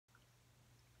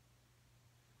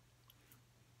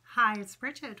Hi, it's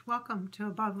Bridgette. Welcome to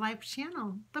Above Life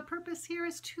channel. The purpose here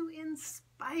is to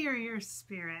inspire your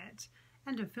spirit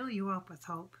and to fill you up with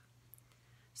hope.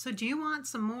 So do you want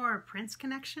some more Prince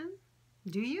connection?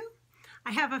 Do you?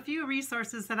 I have a few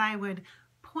resources that I would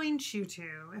point you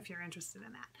to if you're interested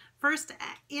in that. First,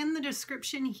 in the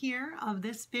description here of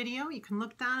this video, you can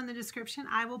look down in the description.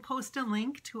 I will post a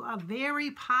link to a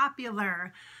very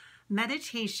popular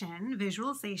meditation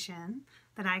visualization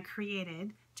that I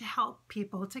created to help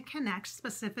people to connect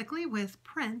specifically with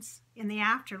Prince in the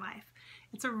afterlife.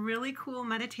 It's a really cool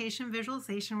meditation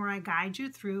visualization where I guide you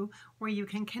through where you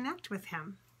can connect with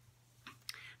him.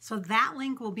 So that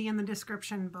link will be in the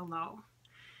description below.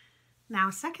 Now,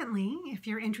 secondly, if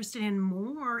you're interested in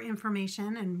more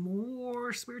information and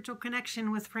more spiritual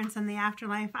connection with Prince in the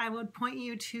afterlife, I would point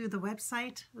you to the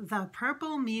website,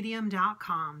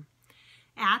 thepurplemedium.com.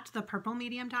 At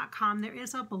thepurplemedium.com, there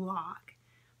is a blog.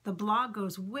 The blog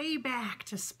goes way back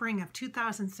to spring of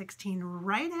 2016,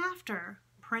 right after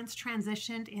Prince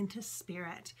transitioned into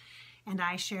spirit. And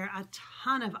I share a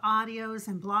ton of audios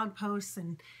and blog posts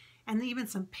and even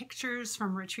some pictures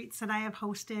from retreats that I have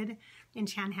hosted in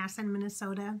Chanhassen,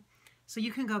 Minnesota. So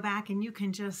you can go back and you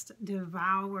can just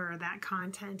devour that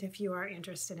content if you are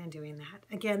interested in doing that.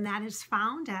 Again, that is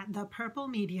found at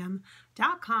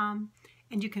thepurplemedium.com,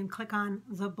 and you can click on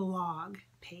the blog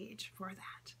page for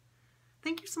that.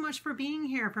 Thank you so much for being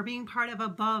here, for being part of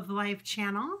Above Life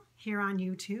channel here on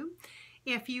YouTube.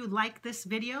 If you like this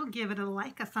video, give it a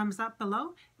like, a thumbs up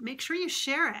below. Make sure you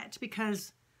share it,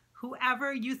 because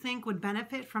whoever you think would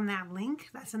benefit from that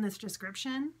link that's in this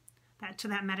description, to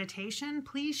that meditation,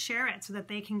 please share it so that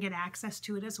they can get access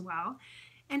to it as well.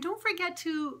 And don't forget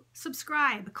to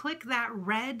subscribe. Click that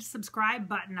red subscribe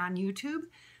button on YouTube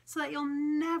so that you'll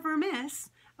never miss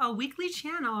a weekly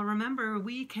channel. Remember,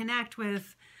 we connect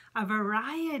with a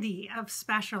variety of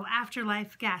special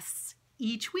afterlife guests.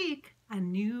 Each week, a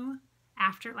new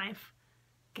afterlife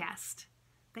guest.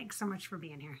 Thanks so much for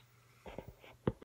being here.